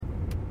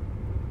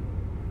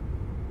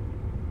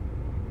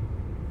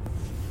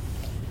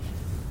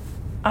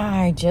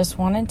I just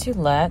wanted to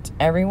let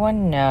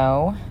everyone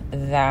know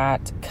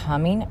that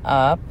coming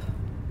up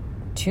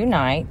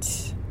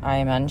tonight, I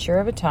am unsure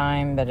of a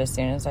time, but as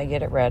soon as I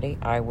get it ready,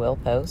 I will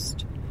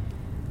post.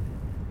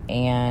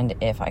 And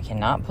if I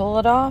cannot pull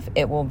it off,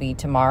 it will be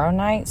tomorrow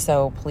night.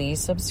 So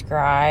please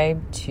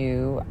subscribe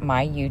to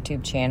my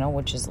YouTube channel,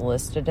 which is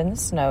listed in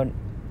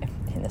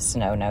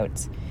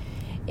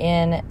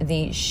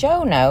the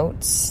show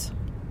notes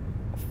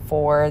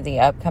for the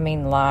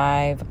upcoming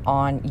live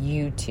on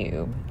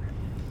YouTube.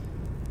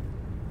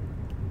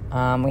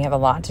 We have a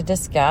lot to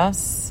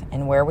discuss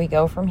and where we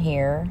go from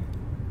here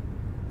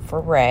for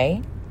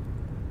Ray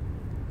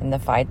in the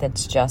fight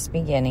that's just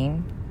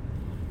beginning.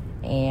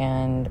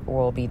 And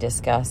we'll be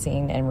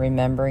discussing and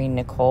remembering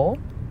Nicole.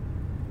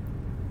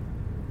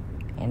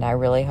 And I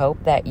really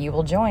hope that you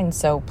will join.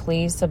 So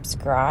please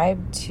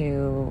subscribe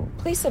to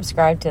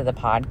the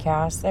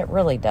podcast. That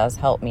really does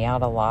help me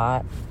out a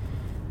lot.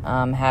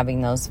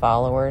 Having those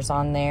followers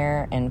on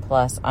there, and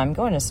plus I'm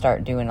going to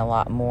start doing a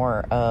lot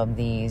more of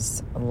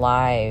these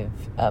live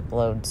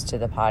uploads to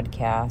the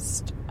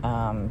podcast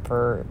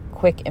for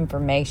quick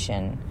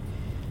information.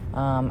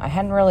 I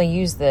hadn't really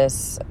used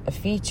this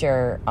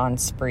feature on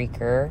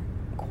Spreaker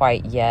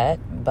quite yet,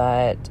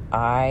 but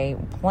I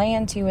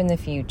plan to in the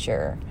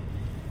future,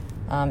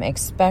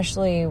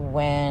 especially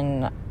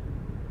when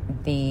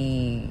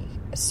the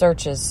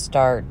searches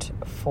start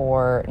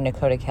for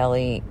Nakota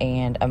Kelly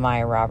and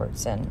Amaya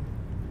Robertson.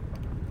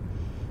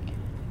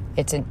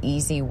 It's an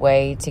easy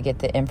way to get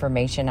the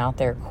information out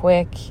there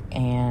quick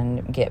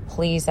and get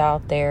pleas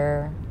out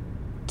there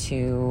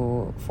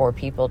for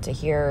people to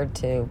hear,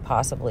 to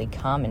possibly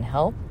come and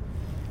help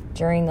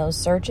during those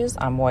searches.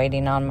 I'm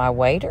waiting on my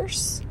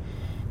waiters,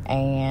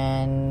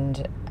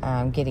 and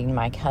I'm getting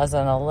my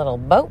cousin a little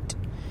boat.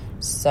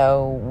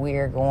 So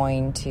we're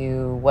going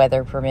to,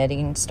 weather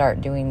permitting,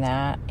 start doing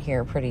that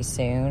here pretty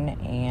soon.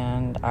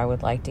 And I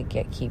would like to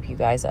keep you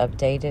guys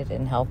updated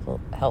and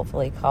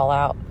helpfully call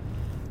out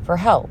for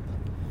help.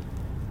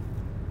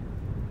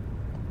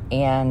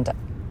 And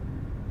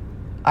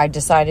I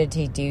decided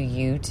to do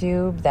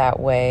YouTube. That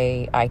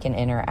way I can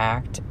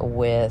interact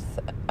with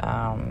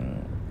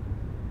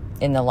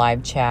in the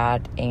live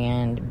chat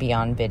and be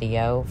on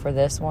video for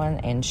this one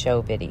and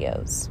show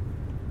videos.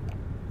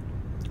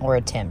 Or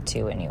attempt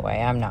to anyway.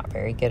 I'm not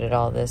very good at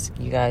all this.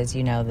 You guys,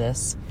 you know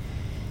this.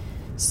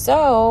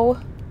 So,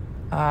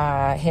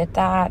 hit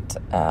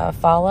that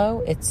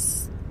follow.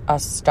 It's a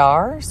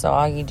star. So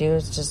all you do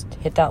is just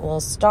hit that little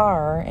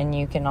star. And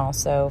you can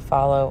also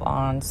follow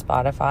on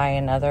Spotify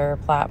and other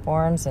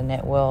platforms. And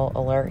it will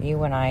alert you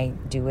when I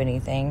do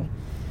anything.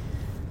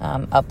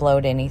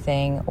 Upload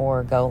anything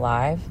or go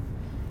live.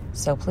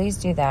 So please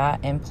do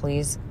that, and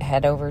please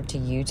head over to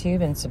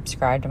YouTube and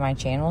subscribe to my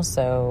channel.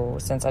 So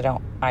since I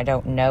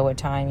don't know a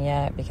time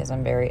yet, because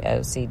I'm very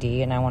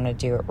OCD and I want to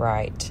do it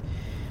right.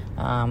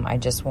 I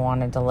just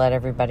wanted to let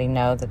everybody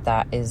know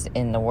that is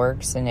in the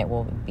works, and it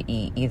will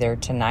be either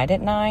tonight at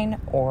 9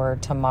 or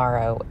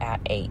tomorrow at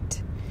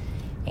 8.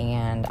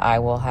 And I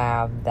will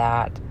have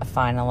that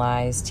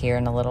finalized here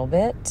in a little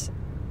bit.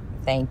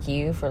 Thank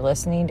you for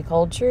listening to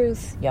Cold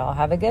Truth. Y'all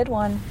have a good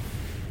one.